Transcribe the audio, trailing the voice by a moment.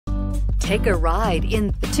Take a ride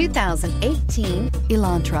in the 2018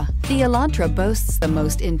 Elantra. The Elantra boasts the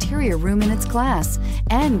most interior room in its class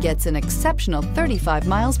and gets an exceptional 35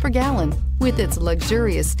 miles per gallon. With its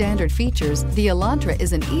luxurious standard features, the Elantra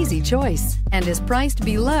is an easy choice and is priced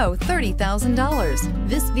below $30,000.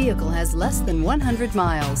 This vehicle has less than 100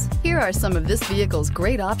 miles. Here are some of this vehicle's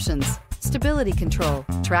great options: stability control,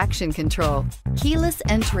 traction control, keyless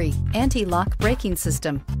entry, anti-lock braking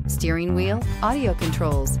system, steering wheel audio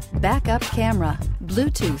controls, backup camera,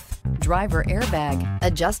 Bluetooth, driver airbag,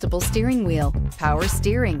 adjustable steering wheel, power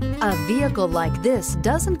steering. A vehicle like this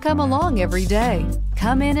doesn't come along every day.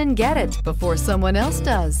 Come in and get it before someone else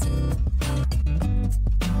does.